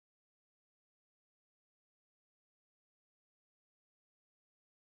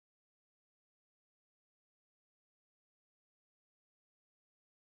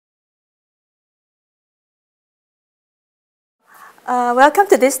Welcome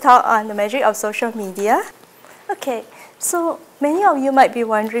to this talk on the magic of social media. Okay, so many of you might be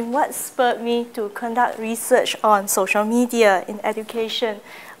wondering what spurred me to conduct research on social media in education.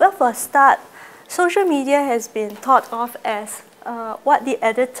 Well, for a start, social media has been thought of as what the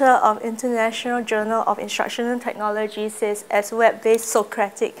editor of International Journal of Instructional Technology says as web-based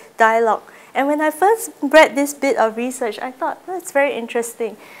Socratic dialogue. And when I first read this bit of research, I thought, oh, it's very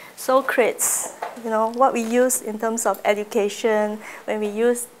interesting. Socrates, what we use in terms of education, when we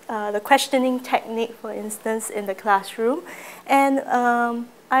use the questioning technique, for instance, in the classroom. And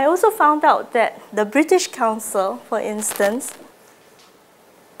I also found out that the British Council, for instance,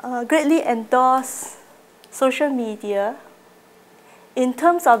 greatly endorsed social media in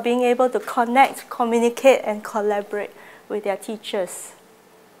terms of being able to connect, communicate, and collaborate with their teachers.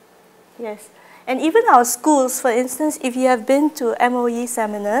 Yes. And even our schools, for instance, if you have been to MOE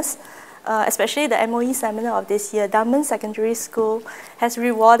seminars, especially the MOE seminar of this year, Dunman Secondary School has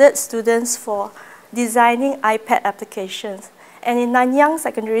rewarded students for designing iPad applications. And in Nanyang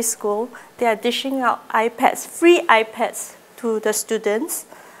Secondary School, they are dishing out iPads, free iPads to the students.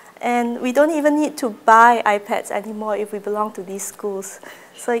 And we don't even need to buy iPads anymore if we belong to these schools.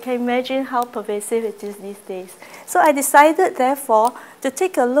 So you can imagine how pervasive it is these days. So I decided, therefore, to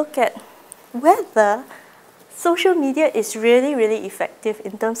take a look at whether social media is really, really effective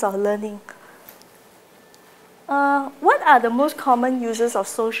in terms of learning. What are the most common uses of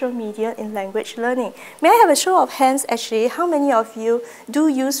social media in language learning? May I have a show of hands, actually? How many of you do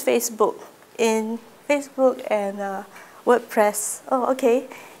use Facebook and WordPress? Oh, okay.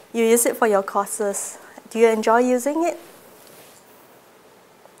 You use it for your courses. Do you enjoy using it?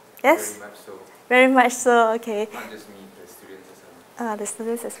 Yes? Very much so. Very much so, okay. Not just me, the students as well. The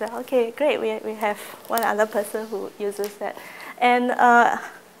students as well. Okay, great. We have one other person who uses that. And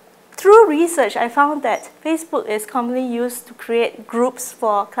through research, I found that Facebook is commonly used to create groups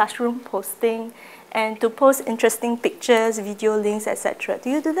for classroom posting and to post interesting pictures, video links, etc. Do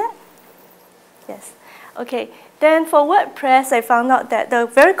you do that? Yes. Okay. Then for WordPress, I found out that the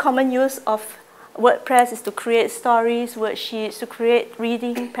very common use of WordPress is to create stories, worksheets, to create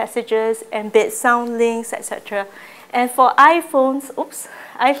reading passages, embed sound links, etc. And for iPhones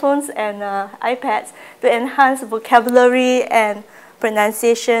and iPads, to enhance vocabulary and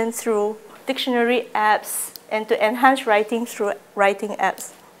pronunciation through dictionary apps, and to enhance writing through writing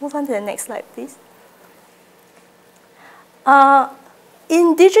apps. Move on to the next slide, please.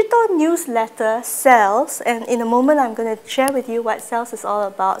 In digital newsletter sales, and in a moment I'm going to share with you what sales is all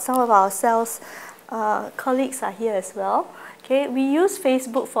about. Some of our sales colleagues are here as well. Okay, we use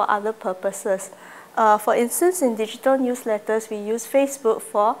Facebook for other purposes. For instance, in digital newsletters, we use Facebook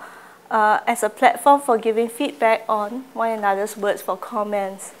for as a platform for giving feedback on one another's words for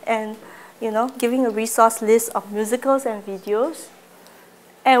comments, and giving a resource list of musicals and videos.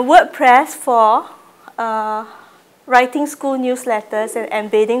 And WordPress for writing school newsletters and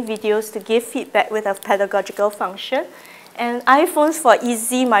embedding videos to give feedback with a pedagogical function, and iPhones for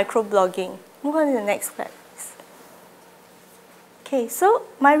easy microblogging. Move on to the next slide, please. Okay, so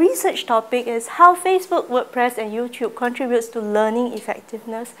my research topic is how Facebook, WordPress, and YouTube contributes to learning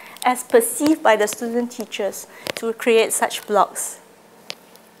effectiveness as perceived by the student teachers to create such blogs.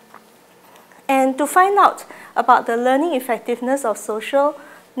 And to find out about the learning effectiveness of social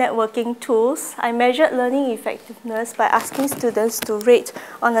networking tools, I measured learning effectiveness by asking students to rate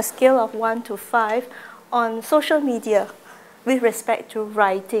on a scale of 1 to 5 on social media with respect to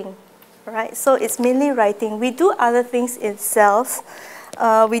writing. Right? So it's mainly writing. We do other things in sales.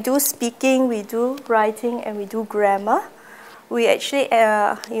 We do speaking, we do writing, and we do grammar. We actually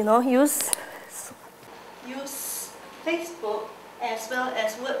use Facebook as well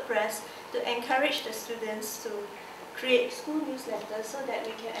as WordPress to encourage the students to create school newsletters so that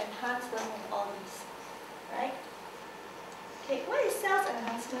we can enhance them with all these, right? Okay, what is sales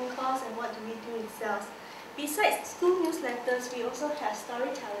enhancement course and what do we do in sales? Besides school newsletters, we also have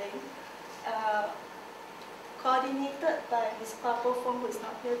storytelling, coordinated by Ms. Papo Fong, who is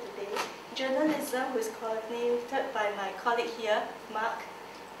not here today, journalism, who is coordinated by my colleague here, Mark,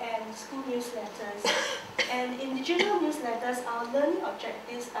 and school newsletters. And in digital newsletters, our learning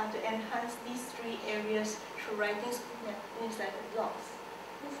objectives are to enhance these three areas through writing school newsletter blogs.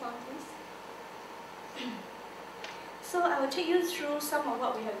 Move on, please. So I will take you through some of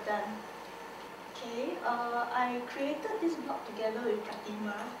what we have done. Okay, I created this blog together with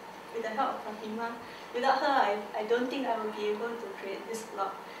Pratima, with the help of Pratima. Without her, I don't think I will be able to create this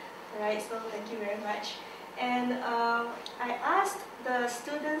blog. Alright, so thank you very much. And I asked the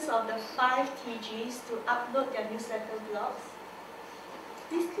students of the 5 TGs to upload their newsletter blogs.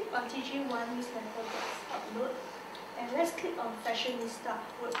 Please click on TG1 newsletter blogs upload. And let's click on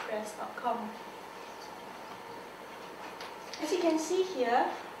fashionista.wordpress.com. As you can see here,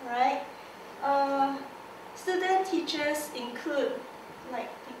 right, student teachers include like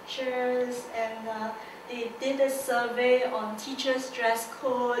pictures, and they did a survey on teachers' dress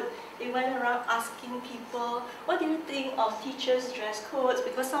code. They went around asking people, what do you think of teachers' dress codes?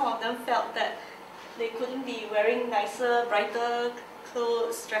 Because some of them felt that they couldn't be wearing nicer, brighter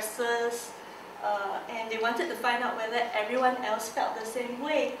clothes, dresses, and they wanted to find out whether everyone else felt the same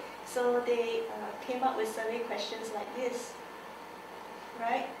way. So they came up with survey questions like this,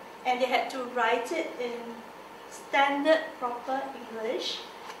 right? And they had to write it in standard, proper English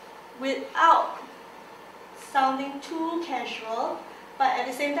without sounding too casual, but at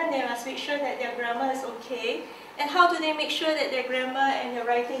the same time they must make sure that their grammar is okay. And how do they make sure that their grammar and their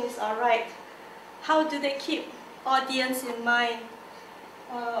writing is alright? How do they keep audience in mind?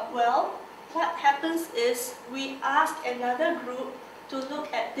 Well, what happens is we ask another group to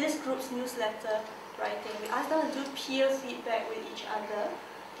look at this group's newsletter writing. We ask them to do peer feedback with each other.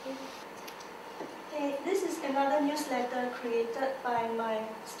 Okay, this is another newsletter created by my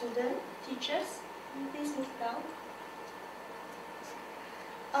student teachers. Please move down.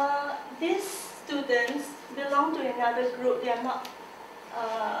 These students belong to another group. They are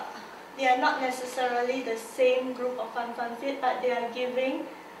not necessarily the same group of Fun Fit, but they are giving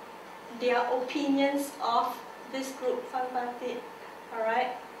their opinions of this group Fun Fit.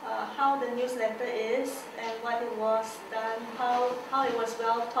 Alright, how the newsletter is and what it was done, how it was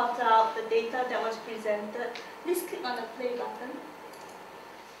well thought out, the data that was presented. Please click on the play button.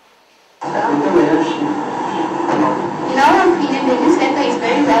 In our opinion, the newsletter is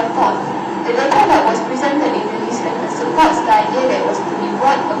very well thought. The data that was presented in the newsletter supports the idea that was to be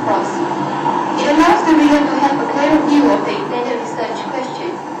brought across. It allows the reader to have a clearer view of the intended research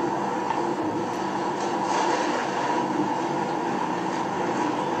question.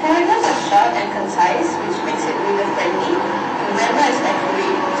 Paragraphs are short and concise, which makes it reader-friendly. The grammar is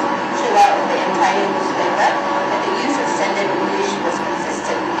accurate throughout the entire newsletter, and the use of standard English was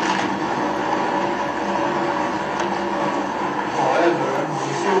consistent. However,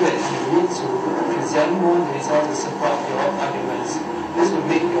 we feel that you need to present more data to support your arguments. This will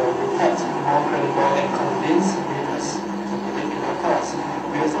make your report more credible and convince readers to believe in your cause.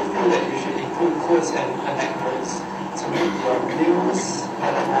 We also feel that you should include quotes and anecdotes to make your news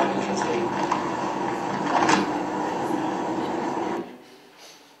better, more interesting.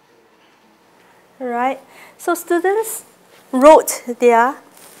 Right. So students wrote their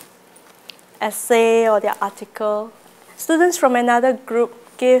essay or their article. Students from another group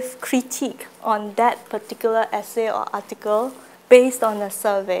gave critique on that particular essay or article based on a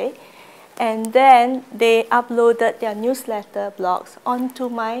survey, and then they uploaded their newsletter blogs onto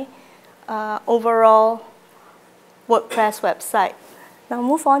my overall WordPress website. Now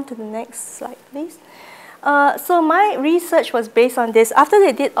move on to the next slide, please. So my research was based on this. After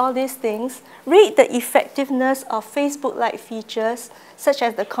they did all these things, rate the effectiveness of Facebook-like features, such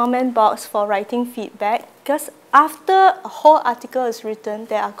as the comment box for writing feedback, because after a whole article is written,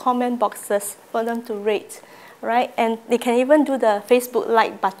 there are comment boxes for them to rate, right? And they can even do the Facebook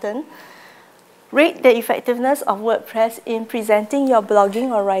like button. Rate the effectiveness of WordPress in presenting your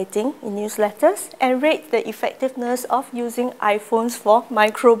blogging or writing in newsletters, and rate the effectiveness of using iPhones for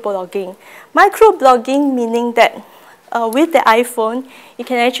microblogging. Microblogging meaning that with the iPhone, you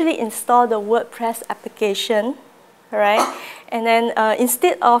can actually install the WordPress application, right? And then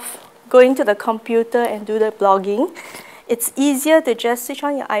instead of going to the computer and do the blogging, it's easier to just switch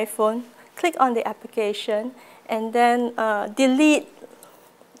on your iPhone, click on the application, and then delete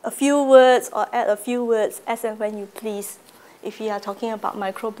a few words or add a few words as and when you please, if you are talking about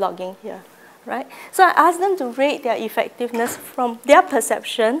microblogging here, right? So I asked them to rate their effectiveness from their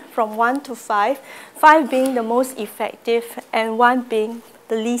perception from 1 to 5, 5 being the most effective and 1 being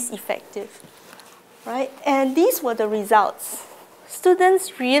the least effective, right? And these were the results.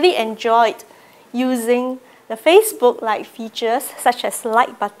 Students really enjoyed using the Facebook-like features such as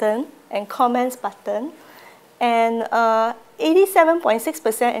like button and comments button, and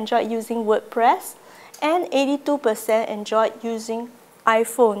 87.6% enjoyed using WordPress, and 82% enjoyed using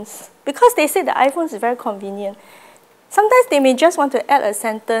iPhones, because they say the iPhones is very convenient. Sometimes they may just want to add a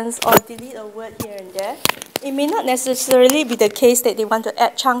sentence or delete a word here and there. It may not necessarily be the case that they want to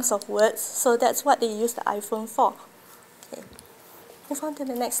add chunks of words, so that's what they use the iPhone for. Okay. Move on to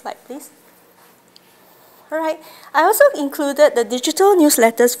the next slide, please. Alright, I also included the digital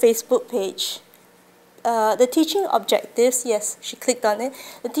newsletters Facebook page. The teaching objectives, yes, she clicked on it.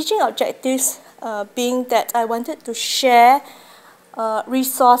 The teaching objectives being that I wanted to share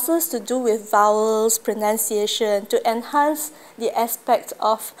resources to do with vowels, pronunciation, to enhance the aspect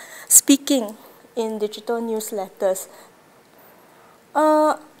of speaking in digital newsletters.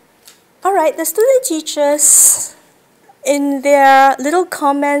 All right, the student teachers, in their little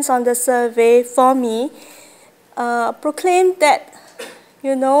comments on the survey for me, proclaimed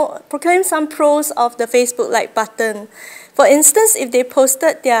some pros of the Facebook like button. For instance, if they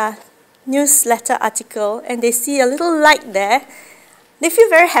posted their newsletter article and they see a little like there, they feel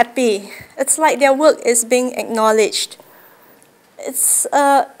very happy. It's like their work is being acknowledged.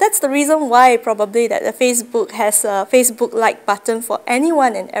 That's the reason why probably that the Facebook has a Facebook like button for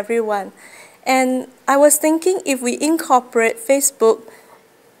anyone and everyone. And I was thinking if we incorporate Facebook,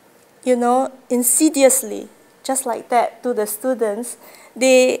 insidiously, just like that, to the students,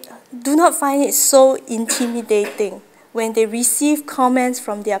 they do not find it so intimidating when they receive comments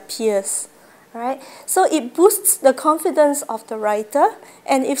from their peers. Right? So it boosts the confidence of the writer,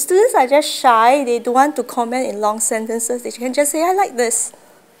 and if students are just shy, they don't want to comment in long sentences, they can just say, I like this.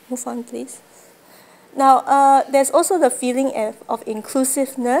 Move on, please. Now, there's also the feeling of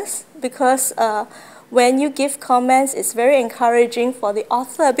inclusiveness, because when you give comments, it's very encouraging for the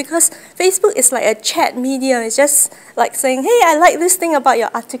author, because Facebook is like a chat medium. It's just like saying, hey, I like this thing about your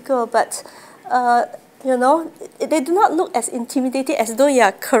article, but they do not look as intimidating as though you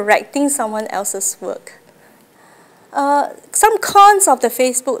are correcting someone else's work. Some cons of the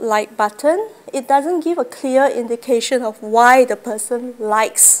Facebook like button: it doesn't give a clear indication of why the person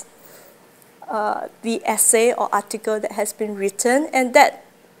likes the essay or article that has been written, and that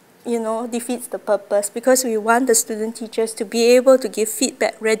defeats the purpose, because we want the student teachers to be able to give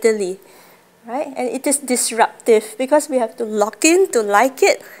feedback readily. Right? And it is disruptive because we have to log in to like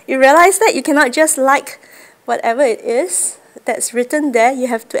it. You realize that you cannot just like whatever it is that's written there. You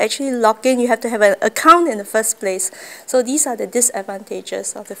have to actually log in. You have to have an account in the first place. So these are the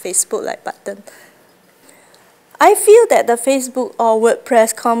disadvantages of the Facebook like button. I feel that the Facebook or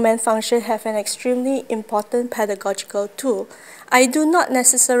WordPress comment function have an extremely important pedagogical tool. I do not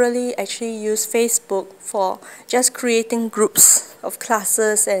necessarily actually use Facebook for just creating groups of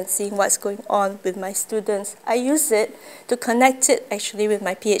classes and seeing what's going on with my students. I use it to connect it actually with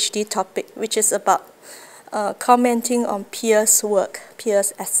my PhD topic, which is about commenting on peers' work,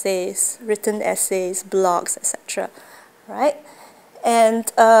 peers' essays, written essays, blogs, etc. Right?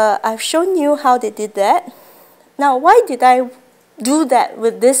 And I've shown you how they did that. Now, why did I do that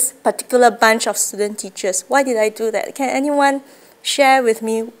with this particular bunch of student teachers? Why did I do that? Can anyone share with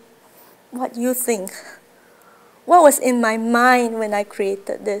me what you think? What was in my mind when I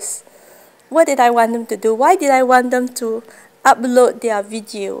created this? What did I want them to do? Why did I want them to upload their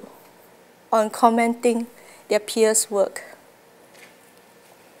video on commenting their peers' work?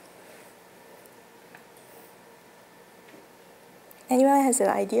 Anyone has an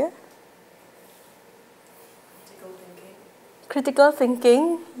idea? Critical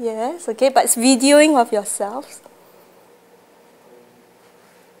thinking, yes, okay, but it's videoing of yourselves.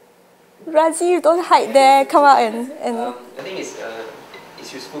 Razi, you don't hide there, come out and... I think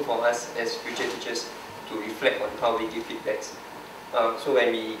it's useful for us as future teachers to reflect on how we give feedbacks. So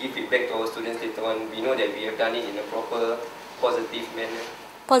when we give feedback to our students later on, we know that we have done it in a proper, positive manner.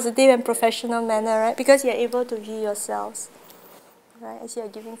 Positive and professional manner, right? Because you're able to view yourselves, right, as you're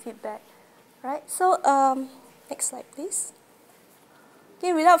giving feedback, right? So, next slide, please.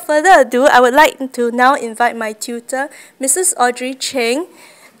 Okay, without further ado, I would like to now invite my tutor, Mrs. Audrey Cheng,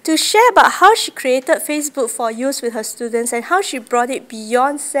 to share about how she created Facebook for use with her students and how she brought it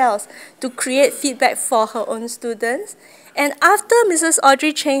beyond cells to create feedback for her own students. And after Mrs.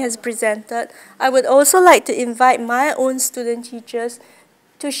 Audrey Cheng has presented, I would also like to invite my own student teachers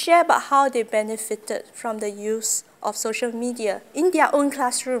to share about how they benefited from the use of social media in their own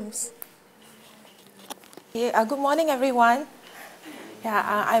classrooms. Yeah, good morning, everyone.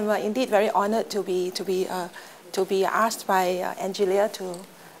 Yeah, I'm indeed very honored to be asked by Angelia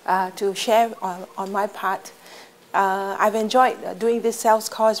to share on my part. I've enjoyed doing this sales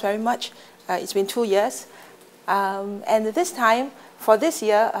course very much. It's been 2 years, and this time for this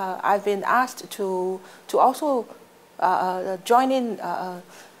year, I've been asked to also join in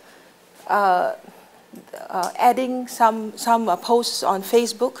adding some posts on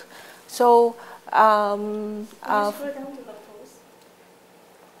Facebook. So.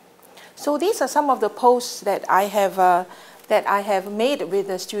 So these are some of the posts that I have made with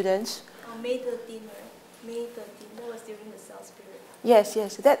the students. May 13, right? May 13, that was during the sales period. Yes,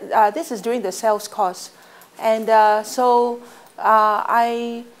 yes. This is during the sales course, and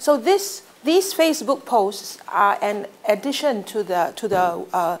these Facebook posts are an addition to the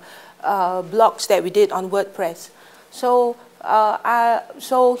blogs that we did on WordPress. So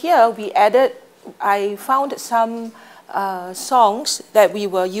so here we added, I found some songs that we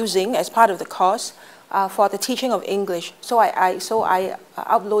were using as part of the course for the teaching of English. So I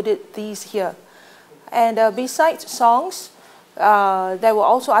uploaded these here. And besides songs, there were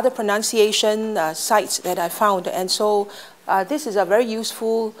also other pronunciation sites that I found. And so this is a very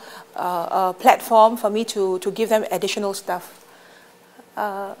useful platform for me to give them additional stuff.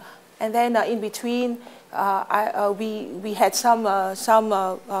 And then in between, we had some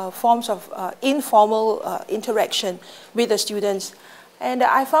forms of informal interaction with the students. And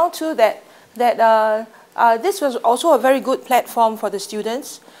I found too that this was also a very good platform for the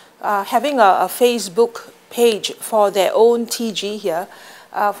students, having a Facebook page for their own TG here,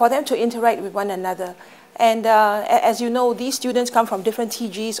 for them to interact with one another. And as you know, these students come from different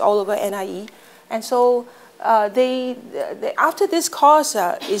TGs all over NIE. And so after this course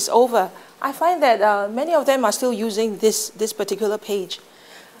is over, I find that many of them are still using this particular page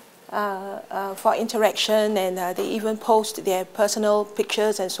for interaction, and they even post their personal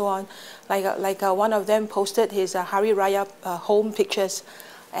pictures and so on. Like one of them posted his Hari Raya home pictures,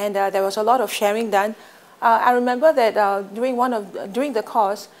 and there was a lot of sharing done. I remember that during the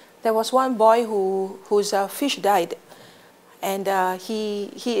course, there was one boy whose fish died, and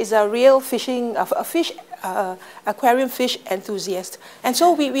he is a real aquarium fish enthusiast. And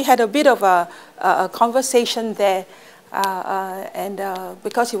so we had a bit of a conversation there, and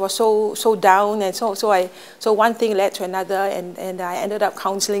because he was so down, and so one thing led to another, and I ended up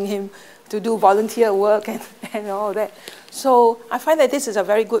counseling him to do volunteer work and all that. So I find that this is a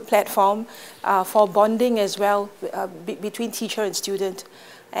very good platform for bonding as well between teacher and student.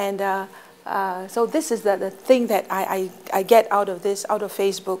 And so this is the thing that I get out of this, out of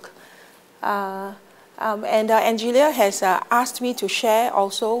Facebook. And Angelia has asked me to share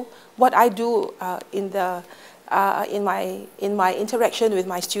also what I do in my interaction with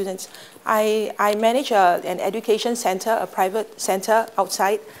my students. I manage an education center, a private center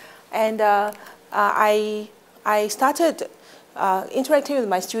outside, and I started interacting with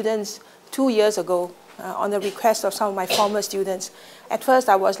my students 2 years ago on the request of some of my former students. At first,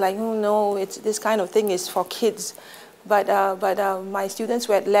 I was like, oh, no, this kind of thing is for kids. But my students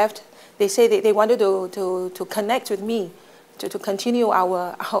who had left, they say they wanted to connect with me, to continue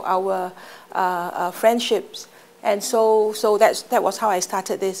our friendships. And so that was how I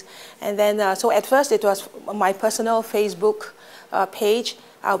started this. And then, so at first it was my personal Facebook page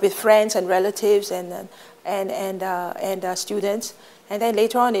with friends and relatives and students. And then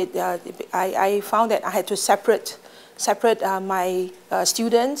later on, I found that I had to separate my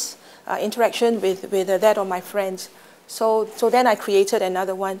students' interaction with that of my friends. So then I created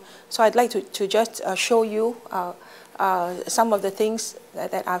another one. So I'd like to just show you some of the things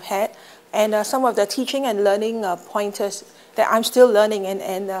that I've had, and some of the teaching and learning pointers that I'm still learning,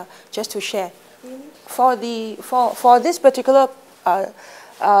 and just to share. For this particular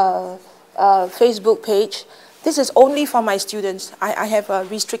Facebook page, this is only for my students. I have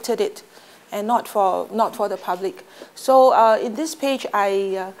restricted it, and not for the public. So in this page,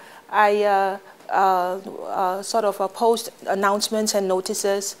 I sort of post announcements and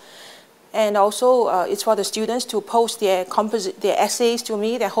notices, and also it's for the students to post their essays to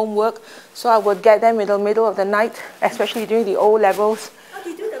me, their homework. So I would get them in the middle of the night, especially during the O levels. How do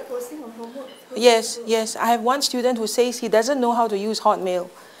you do the posting of homework? Yes. I have one student who says he doesn't know how to use Hotmail.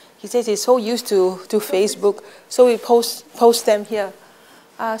 He says he's so used to Facebook, so he posts them here.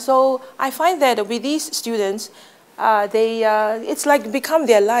 So I find that with these students, it's like become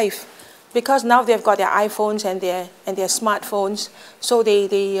their life, because now they've got their iPhones and their smartphones. So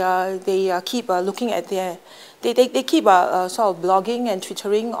they keep looking at they keep sort of blogging and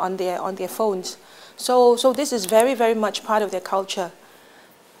twittering on their phones. So this is very, very much part of their culture.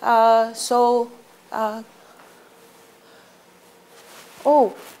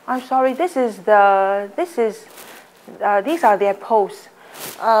 Oh, I'm sorry. These are their posts.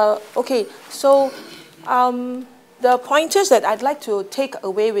 Okay, so the pointers that I'd like to take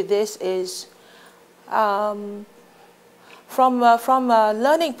away with this is from a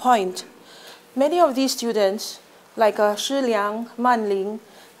learning point. Many of these students, like Shi Liang, Man Ling,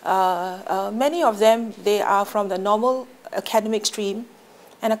 many of them, they are from the normal academic stream,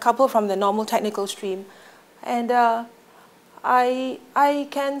 and a couple from the normal technical stream. And I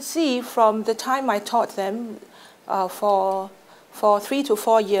can see from the time I taught them for 3 to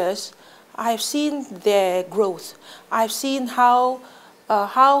 4 years, I've seen their growth. I've seen how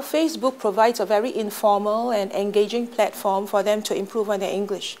Facebook provides a very informal and engaging platform for them to improve on their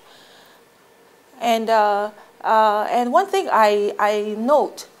English. And one thing I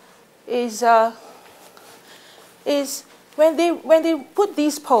note is when they put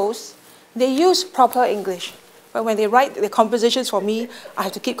these posts, they use proper English. But when they write the compositions for me, I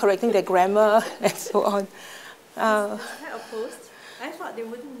have to keep correcting their grammar and so on. Is that a post? I thought they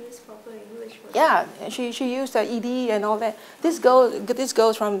wouldn't use proper English for Yeah, she used the ED and all that. This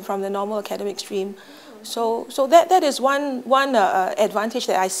goes from the normal academic stream. So that is one advantage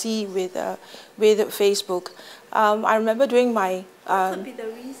that I see with Facebook. I remember during my... what could be the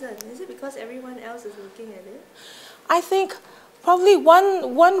reason? Is it because everyone else is looking at it? I think probably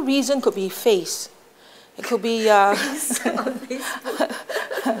one reason could be face. It could be... On Facebook.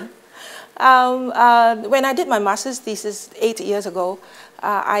 When I did my master's thesis 8 years ago,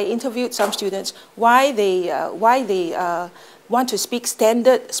 I interviewed some students why they want to speak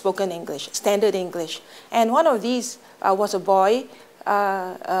standard spoken English, standard English. And one of these was a boy.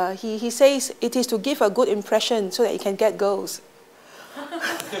 He says it is to give a good impression so that you can get girls.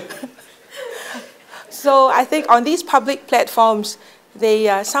 So I think on these public platforms, they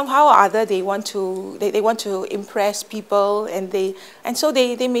somehow or other they want to impress people, and so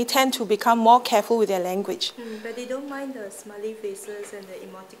they may tend to become more careful with their language. But they don't mind the smiley faces and the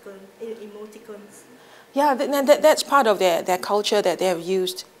emoticons. Yeah, that's part of their culture that they have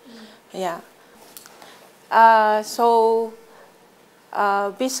used. Yeah.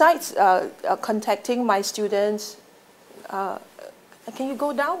 Besides contacting my students, can you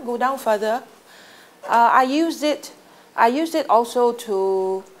go down further? I used it also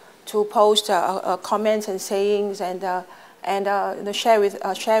to post comments and sayings and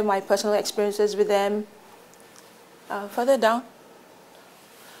share my personal experiences with them. Further down.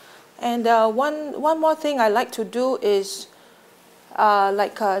 And one more thing I like to do is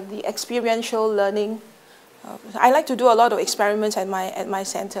the experiential learning. I like to do a lot of experiments at my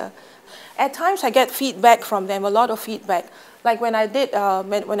center. At times I get feedback from them, a lot of feedback. Like when I did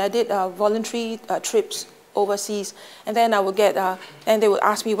voluntary trips overseas, and then I would get and they would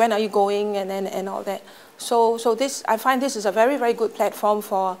ask me, when are you going, and all that. So I find this is a very, very good platform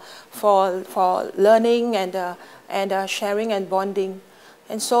for learning and sharing and bonding.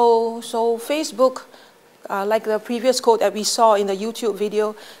 And so Facebook, like the previous quote that we saw in the YouTube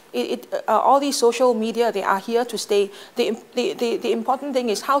video, all these social media, they are here to stay. The important thing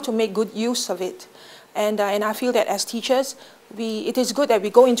is how to make good use of it. And I feel that as teachers, it is good that we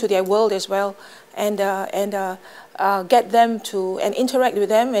go into their world as well and get them to and interact with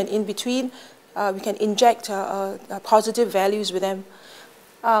them, and in between we can inject positive values with them.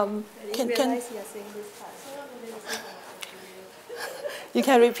 You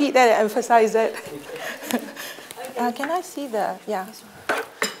can repeat that and emphasize it. Can I see yeah.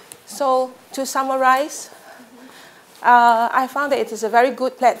 So to summarize, I found that it is a very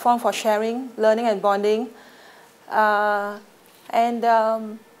good platform for sharing, learning and bonding. At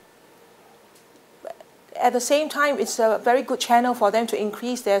the same time, it's a very good channel for them to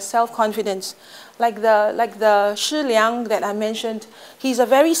increase their self-confidence. Like the Shi Liang that I mentioned, he's a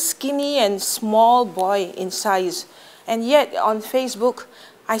very skinny and small boy in size. And yet on Facebook,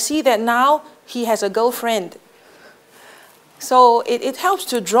 I see that now he has a girlfriend. So it helps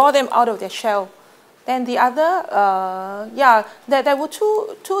to draw them out of their shell. Then the other, there were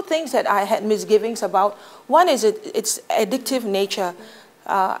two things that I had misgivings about. One is its addictive nature.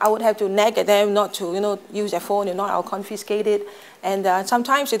 I would have to nag at them not to, use their phone, if not I'll confiscate it. And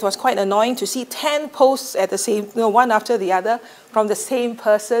sometimes it was quite annoying to see 10 posts at the same, one after the other from the same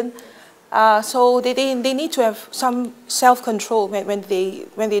person. So they need to have some self-control when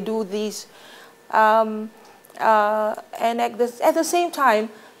they do these. And at the same time,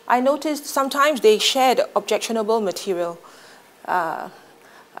 I noticed sometimes they shared objectionable material. But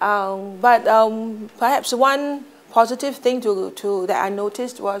perhaps one positive thing that I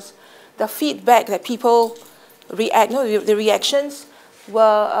noticed was the feedback that people react. The reactions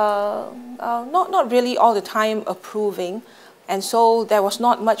were not really all the time approving, and so there was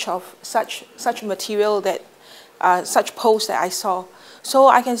not much of such material that such posts that I saw. So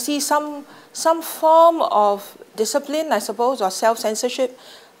I can see some form of discipline, I suppose, or self-censorship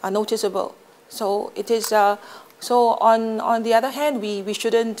are noticeable. So it is. So on the other hand, we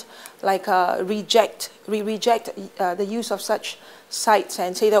shouldn't reject the use of such sites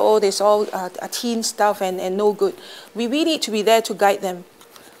and say that, oh, there's all teen stuff and no good. We need to be there to guide them.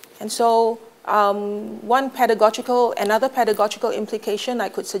 And so another pedagogical implication I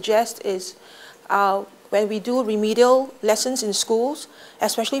could suggest is when we do remedial lessons in schools,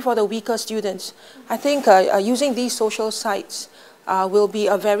 especially for the weaker students, I think using these social sites will be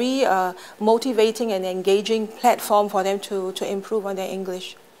a very motivating and engaging platform for them to improve on their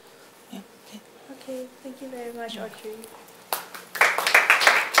English. Yeah. Okay, thank you very much, Audrey.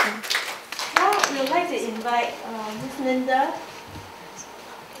 Now we would like to invite Ms. Linda.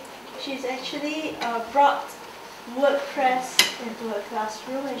 She's actually brought WordPress into her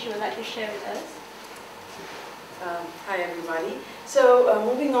classroom and she would like to share with us. Hi everybody. So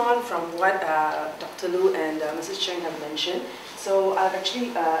moving on from what Dr. Lu and Mrs. Cheng have mentioned, so I've actually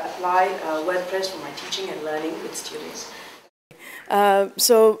applied WordPress for my teaching and learning with students.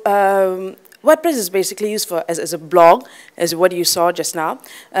 WordPress is basically used for as a blog, as what you saw just now.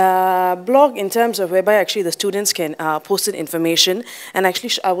 Blog in terms of whereby actually the students can post in information, and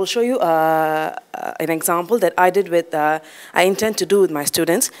actually I will show you an example that I did with I intend to do with my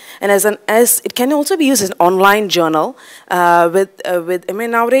students. And as it can also be used as an online journal. I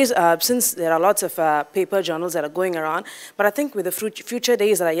mean nowadays since there are lots of paper journals that are going around, but I think with the future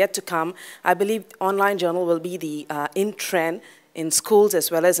days that are yet to come, I believe online journal will be the in trend in schools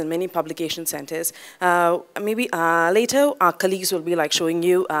as well as in many publication centers. Maybe later our colleagues will be like showing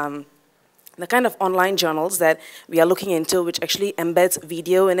you the kind of online journals that we are looking into, which actually embeds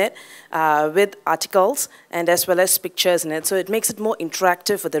video in it with articles and as well as pictures in it. So it makes it more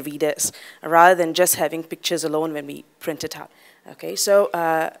interactive for the readers rather than just having pictures alone when we print it out. Okay, so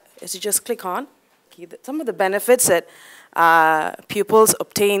as you just click on, some of the benefits that pupils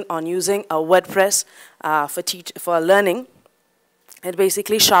obtain on using a WordPress for learning. It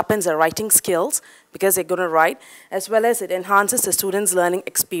basically sharpens their writing skills because they're going to write, as well as it enhances the students' learning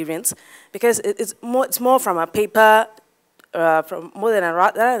experience because it's more from a paper,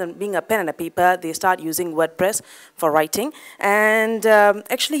 rather than being a pen and a paper, they start using WordPress for writing. And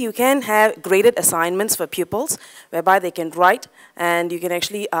actually you can have graded assignments for pupils whereby they can write, and you can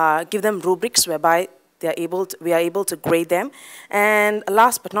actually give them rubrics whereby we are able to grade them. And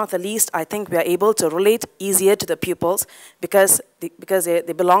last but not the least, I think we are able to relate easier to the pupils because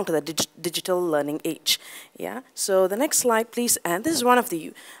they belong to the digital learning age. Yeah. So the next slide, please. And this is one of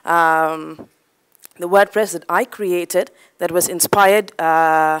the WordPress that I created that was inspired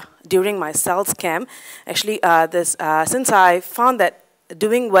during my sales camp. Actually, since I found that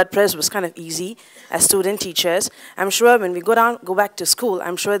doing WordPress was kind of easy as student teachers, I'm sure when we go back to school,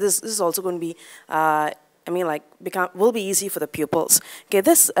 I'm sure this is also going to be, will be easy for the pupils. Okay,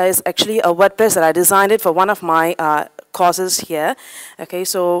 this is actually a WordPress that I designed it for one of my courses here. Okay,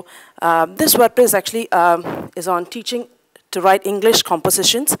 so this WordPress actually is on teaching to write English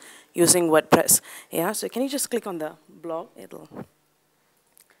compositions using WordPress. Yeah, so can you just click on the blog?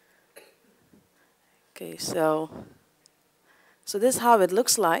 Okay, so this is how it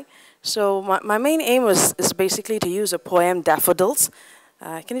looks like. So my main aim is basically to use a poem, Daffodils.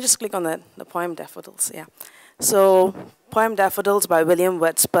 Can you just click on the poem, Daffodils? Yeah. So poem Daffodils by William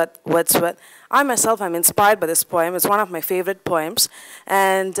Wordsworth. I myself am inspired by this poem. It's one of my favorite poems.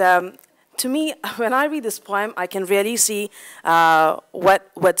 And to me, when I read this poem, I can really see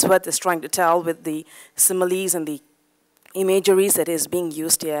what Wordsworth is trying to tell with the similes and the imageries that is being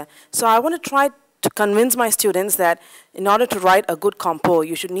used here. So I want to try to convince my students that in order to write a good compo,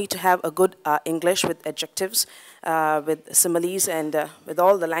 you should need to have a good English with adjectives, with similes, and with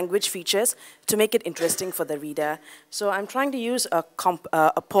all the language features to make it interesting for the reader. So I'm trying to use a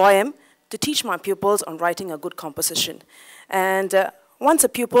poem to teach my pupils on writing a good composition. And once the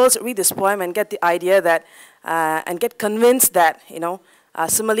pupils read this poem and get the idea that, and get convinced that,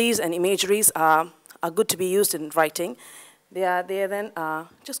 similes and imageries are good to be used in writing, they are then,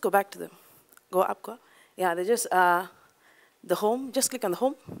 just go back to them. Go up, go. Yeah, they just, the home, just click on the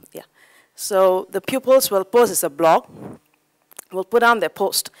home. Yeah. So the pupils will post as a blog, will put down their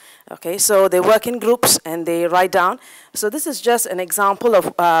post. Okay, so they work in groups and they write down. So this is just an example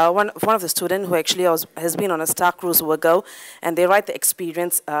of one of the students who actually has been on a Star Cruise Virgo, and they write the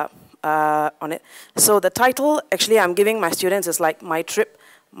experience on it. So the title, actually, I'm giving my students is like my trip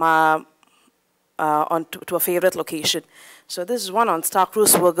to a favorite location. So this is one on Star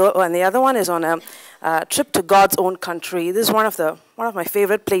Cruise Virgo, and the other one is on a trip to God's own country. This is one of my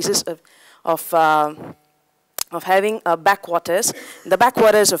favorite places of having backwaters. The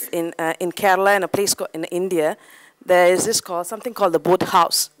backwaters in Kerala, in a place in India, there is something called the boat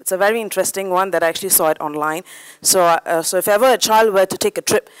house. It's a very interesting one that I actually saw it online. So if ever a child were to take a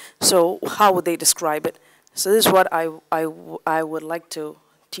trip, so how would they describe it? So this is what I would like to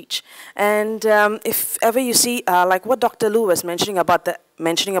teach. And if ever you see, like what Dr. Lu was mentioning about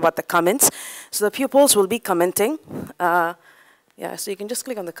the comments, so the pupils will be commenting. Yeah, so you can just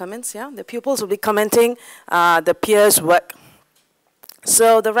click on the comments. Yeah, the pupils will be commenting the peers' work.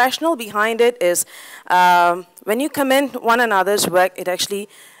 So the rationale behind it is when you comment one another's work, it actually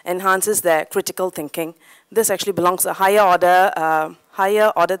enhances their critical thinking. This actually belongs to higher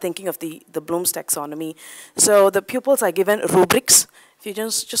order thinking of the Bloom's taxonomy. So the pupils are given rubrics if you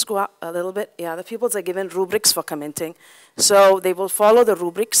just go up a little bit, yeah, the pupils are given rubrics for commenting. So they will follow the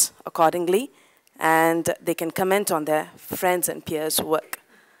rubrics accordingly, and they can comment on their friends and peers' work.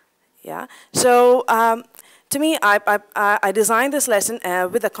 Yeah. So to me, I designed this lesson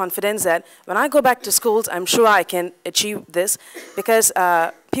with the confidence that when I go back to schools, I'm sure I can achieve this, because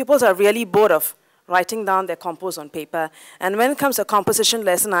pupils are really bored of writing down their compos on paper. And when it comes to a composition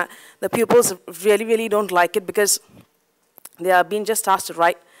lesson, the pupils really don't like it, because they are being just asked to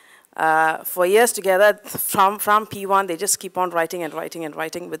write for years together. From P1, they just keep on writing and writing and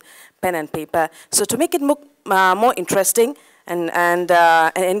writing with pen and paper. So to make it more interesting and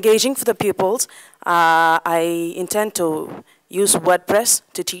engaging for the pupils, I intend to use WordPress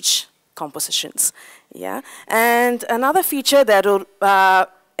to teach compositions. Yeah, and another feature that will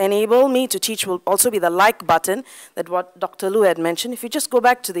enable me to teach will also be the like button, that what Dr. Lu had mentioned. If you just go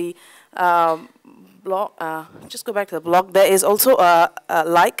back to the blog, there is also a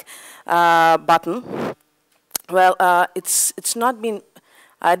like button. Well, it's not been.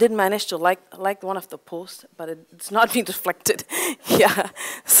 I did manage to like one of the posts, but it's not been reflected. Yeah.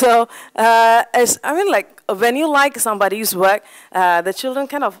 So when you like somebody's work, the children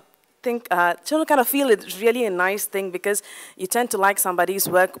kind of feel it's really a nice thing, because you tend to like somebody's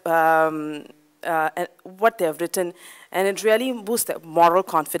work and what they have written, and it really boosts their moral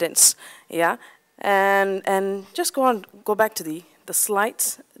confidence. Yeah. And just go back to the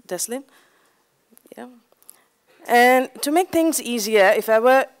slides, Deslin. Yeah. And to make things easier, if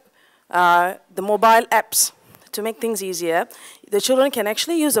ever the mobile apps, to make things easier, the children can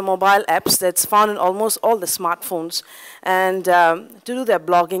actually use the mobile apps that's found in almost all the smartphones, and to do their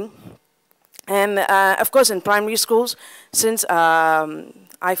blogging. And of course, in primary schools, since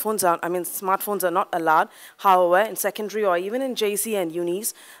smartphones are not allowed. However, in secondary or even in JC and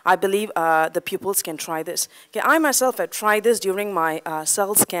unis, I believe the pupils can try this. Okay, I myself had tried this during my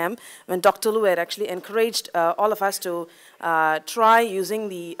CELS camp, when Dr. Lu had actually encouraged all of us to try using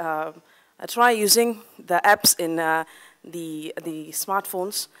the apps in the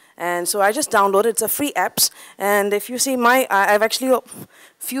smartphones. And so I just downloaded. It's a free apps, and if you see I've actually a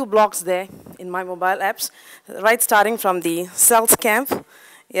few blogs there in my mobile apps, right starting from the CELS camp.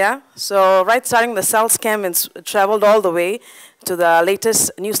 Yeah, so right starting the CELS camp, and traveled all the way to the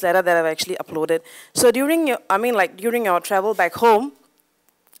latest newsletter that I've actually uploaded. So during your travel back home,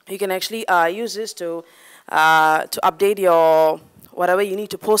 you can actually use this to update your whatever you need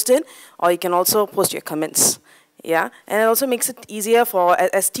to post in, or you can also post your comments. Yeah, and it also makes it easier for,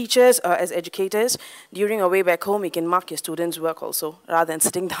 as teachers or as educators, during your way back home, you can mark your students' work also, rather than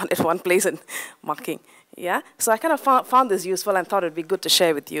sitting down at one place and marking. Yeah, so I kind of found this useful and thought it would be good to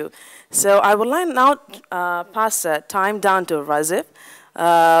share with you. So I would like now pass time down to Razif,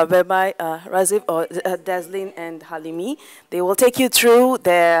 whereby Razif or Deslin and Halimi, they will take you through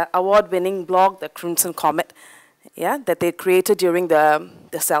their award-winning blog, The Crimson Comet, yeah, that they created during the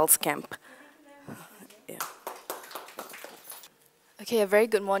CELS camp. Yeah. Okay, a very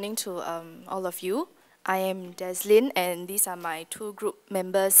good morning to all of you. I am Deslin, and these are my two group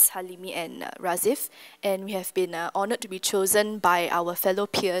members, Halimi and Razif, and we have been honored to be chosen by our fellow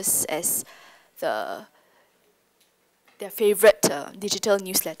peers as their favorite digital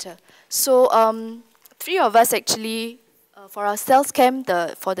newsletter. So three of us actually, for our CELS camp,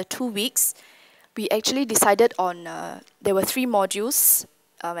 for the 2 weeks, we actually decided on, there were 3 modules,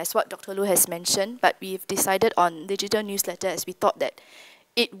 as what Dr. Lu has mentioned, but we've decided on digital newsletter as we thought that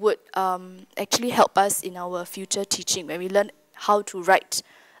it would actually help us in our future teaching when we learn how to write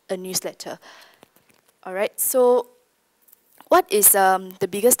a newsletter. All right, so what is the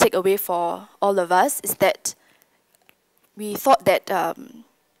biggest takeaway for all of us is that we thought that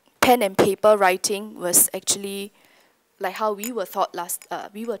pen and paper writing was actually like how we were taught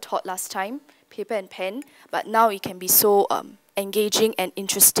last time, paper and pen, but now it can be so engaging and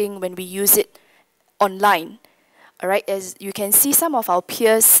interesting when we use it online. All right, as you can see some of our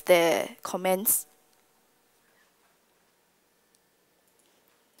peers, their comments.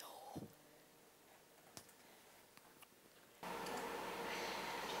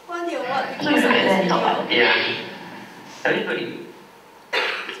 Won the award because of this video. Yeah. Everybody.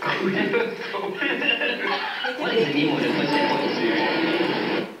 What is the name of the first airport in Sweden?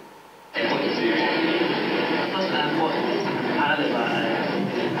 Airport in Sweden. First airport,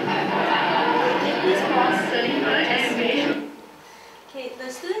 Okay, the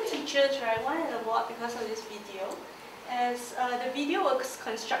student teachers, right, won an award because of this video, as the video was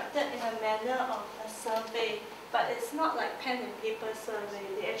constructed in a manner of a survey, but it's not like pen and paper survey.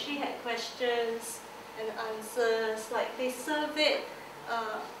 They actually had questions and answers, like they surveyed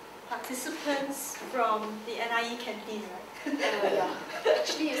participants from the NIE canteen, right? Yeah,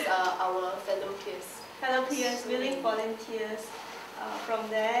 actually it's our fellow peers. Fellow peers, willing volunteers from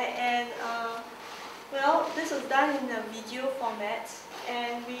there, and well, this was done in a video format,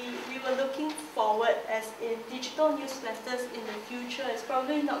 and we were looking forward, as in digital newsletters in the future, it's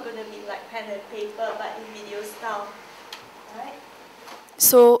probably not going to be like pen and paper, but in video style, right?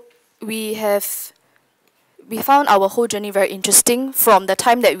 So we found our whole journey very interesting from the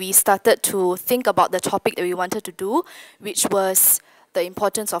time that we started to think about the topic that we wanted to do, which was the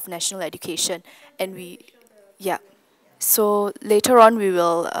importance of national education. And yeah. So later on we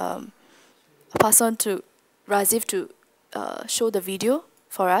will pass on to Razif to show the video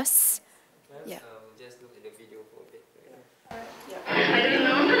for us. Yeah. Just look at the video for a bit. I don't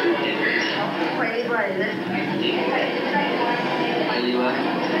know.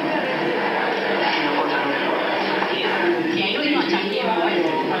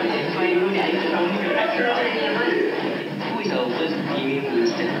 Who is our first female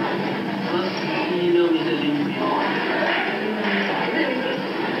minister? First female minister.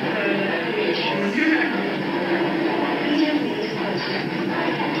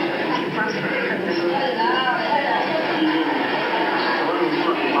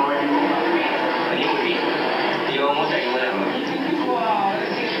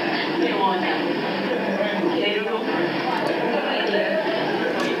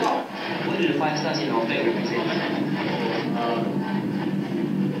 What do the five stars in our flag represent?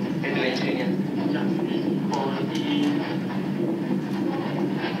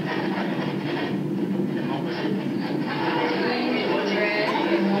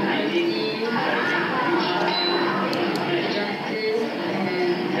 Justice,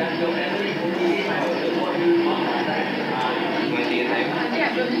 equality,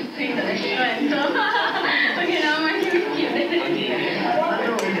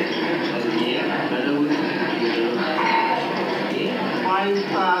 five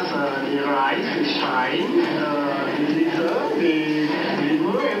stars, they rise, they shine, they glitter, they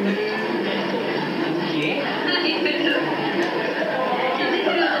glimmer, and they...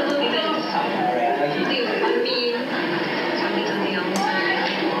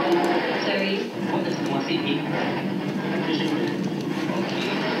 What does Temasek mean? Okay.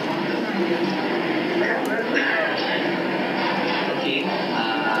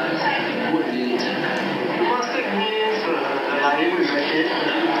 Good religion. Temasek means the lion with the head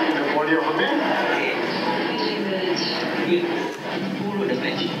in the body of a man. Good. Who wrote the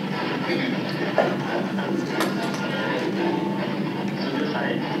pledge?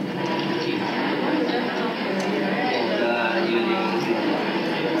 Suicide.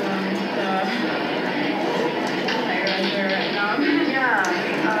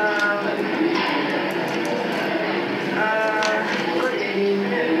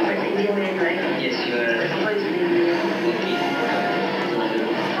 Yes, you are.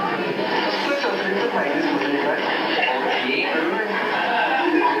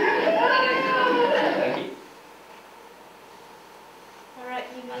 Alright,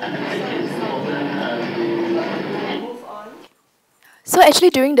 move on. So actually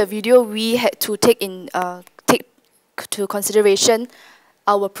during the video we had to take to consideration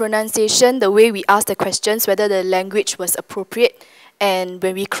our pronunciation, the way we asked the questions, whether the language was appropriate. And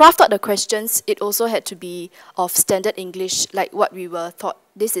when we craft out the questions, it also had to be of standard English, like what we were thought.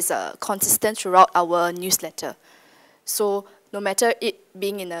 This is consistent throughout our newsletter. So no matter it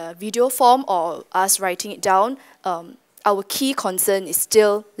being in a video form or us writing it down, our key concern is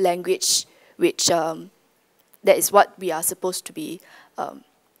still language, which that is what we are supposed to be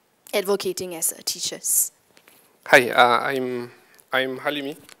advocating as teachers. Hi, I'm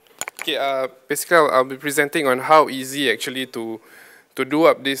Halimi. Okay, basically I'll be presenting on how easy actually to do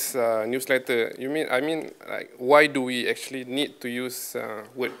up this newsletter. I mean, like, why do we actually need to use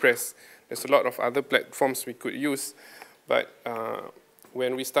WordPress? There's a lot of other platforms we could use, but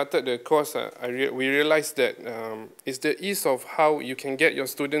when we started the course, we realized that it's the ease of how you can get your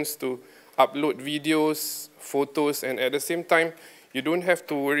students to upload videos, photos, and at the same time, you don't have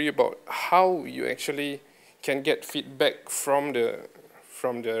to worry about how you actually can get feedback from the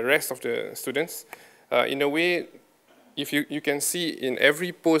rest of the students. In a way, if you can see in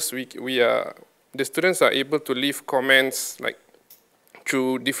every post, the students are able to leave comments like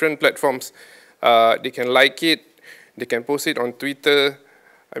through different platforms. They can like it, they can post it on Twitter.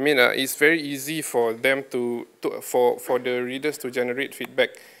 I mean, it's very easy for them for the readers to generate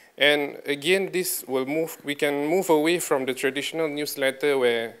feedback. And again, we can move away from the traditional newsletter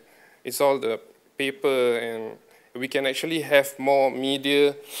where it's all the paper, and we can actually have more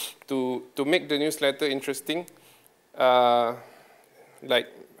media to make the newsletter interesting. Like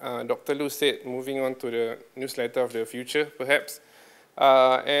Dr. Lu said, moving on to the newsletter of the future, perhaps.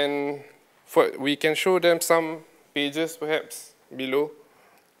 And we can show them some pages, perhaps, below.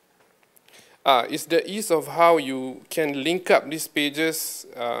 It's the ease of how you can link up these pages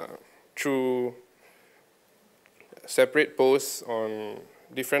through separate posts on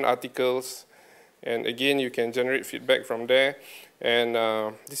different articles. And again, you can generate feedback from there. And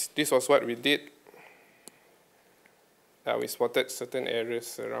this was what we did. We spotted certain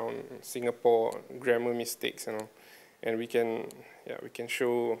errors around Singapore, grammar mistakes, and we can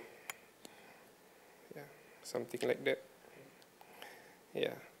show something like that.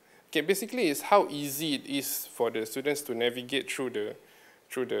 Yeah. Okay. Basically, it's how easy it is for the students to navigate through the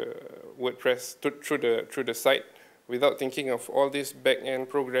WordPress through the site without thinking of all this back-end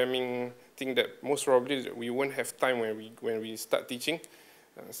programming thing that most probably we won't have time when we start teaching.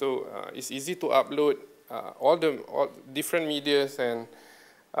 So it's easy to upload all different medias, and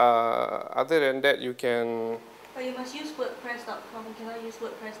other than that, you can. But you must use WordPress.com. You cannot use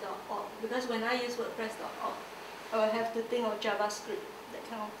WordPress.org, because when I use WordPress.org, I will have to think of JavaScript, that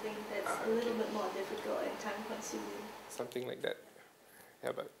kind of thing. That's a little bit more difficult and time-consuming. Something like that.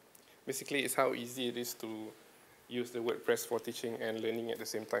 Yeah, but basically, it's how easy it is to use the WordPress for teaching and learning at the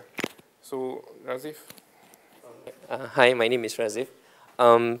same time. So, Razif? Hi, my name is Razif.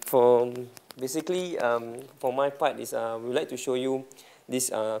 For my part, we would like to show you this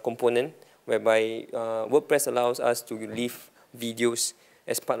component whereby WordPress allows us to leave videos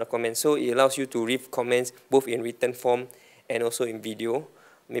as part of comments. So it allows you to leave comments both in written form and also in video.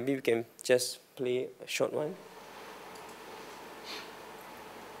 Maybe we can just play a short one.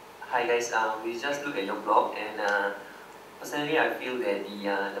 Hi guys, we just look at your blog, and personally I feel that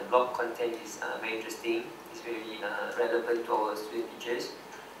the blog content is very interesting. It's very relevant to our student teachers,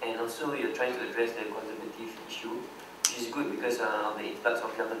 and also you're trying to address the conservative issue, which is good because of the influx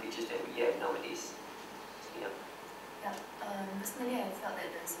of younger teachers that we have nowadays. So, yeah. Personally, I felt that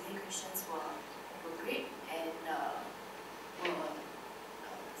the survey questions were great and were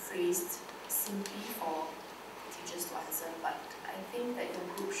phrased simply for teachers to answer, but I think that your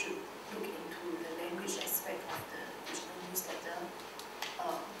group should look into the language aspect of the digital newsletter,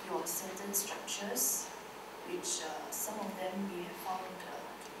 your sentence structures, which some of them we have found to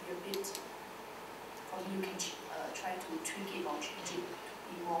be a bit, probably you can try to tweak it or change it to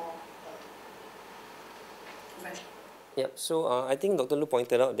be more professional. Yep, so I think Dr. Lu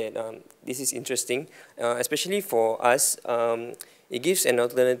pointed out that this is interesting, especially for us. It gives an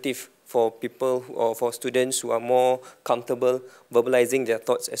alternative for people or for students who are more comfortable verbalizing their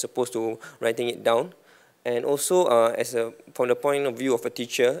thoughts as opposed to writing it down. And also, from the point of view of a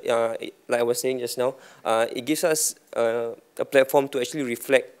teacher, like I was saying just now, it gives us a platform to actually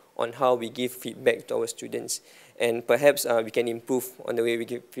reflect on how we give feedback to our students. And perhaps we can improve on the way we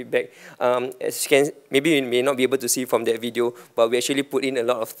give feedback. As you can, maybe you may not be able to see from that video, but we actually put in a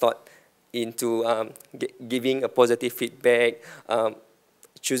lot of thought into giving a positive feedback,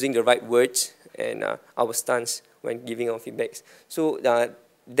 choosing the right words, and our stance when giving our feedbacks. So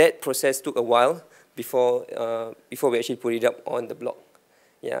that process took a while before we actually put it up on the blog.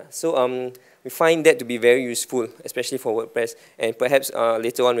 Yeah, so we find that to be very useful, especially for WordPress. And perhaps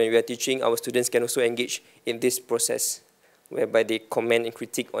later on when we are teaching, our students can also engage in this process, whereby they comment and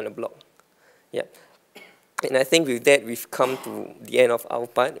critique on a blog. Yeah. And I think with that, we've come to the end of our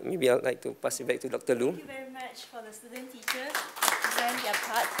part. Maybe I'd like to pass it back to Dr. Lu. Thank you very much for the student teachers to present their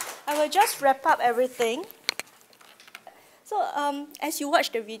part. I will just wrap up everything. So as you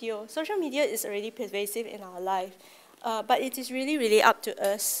watch the video, social media is already pervasive in our life. But it is really, really up to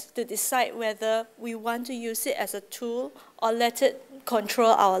us to decide whether we want to use it as a tool or let it control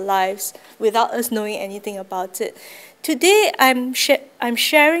our lives without us knowing anything about it. Today, I'm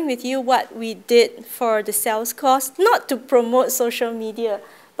sharing with you what we did for the sales course, not to promote social media,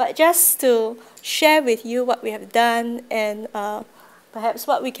 but just to share with you what we have done and perhaps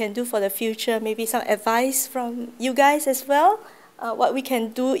what we can do for the future, maybe some advice from you guys as well. What we can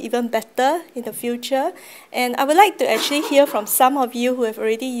do even better in the future. And I would like to actually hear from some of you who have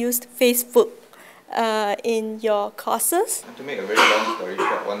already used Facebook in your courses. To make a very long story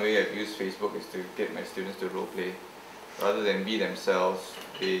short, one way I've used Facebook is to get my students to role play. Rather than be themselves,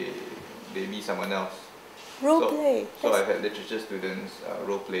 they be someone else. Role play? So I've had literature students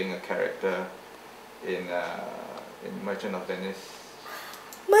role playing a character in Merchant of Venice.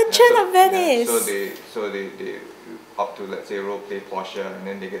 Merchant of Venice. Yeah, so they opt to, let's say, role play Portia, and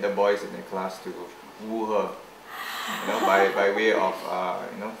then they get the boys in their class to woo her, by way of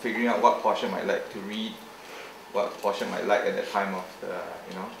figuring out what Portia might like to read, what Portia might like at that time of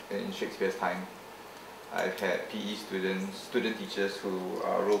the in Shakespeare's time. I've had PE students, student teachers who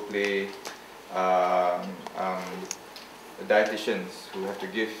role play dietitians who have to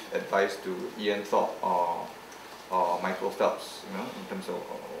give advice to Ian Thorpe or Michael Phelps, you know, in terms of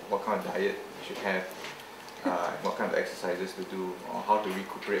what kind of diet you should have, what kind of exercises to do, or how to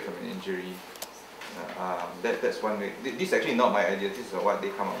recuperate from an injury. That's one way. This is actually not my idea. This is what they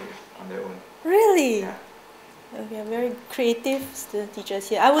come up with on their own. Really? Yeah. We are very creative student teachers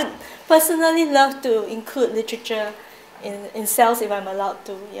here. I would personally love to include literature in cells if I'm allowed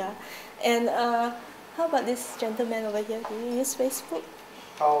to. Yeah. And how about this gentleman over here? Do you use Facebook?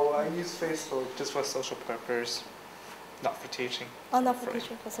 Oh, I use Facebook just for social purpose, not for teaching. Oh, not for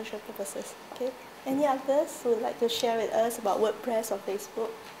teaching, for social purposes. Okay. Any others who would like to share with us about WordPress or Facebook?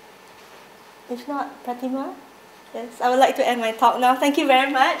 If not, Pratima? Yes, I would like to end my talk now. Thank you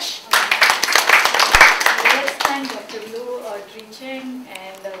very much. Let's thank Dr. Lu, Dri Cheng,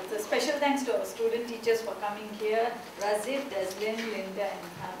 and the special thanks to our student teachers for coming here, Razif, Deslin, Linda, and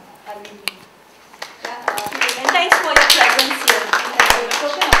Halimi. And thanks for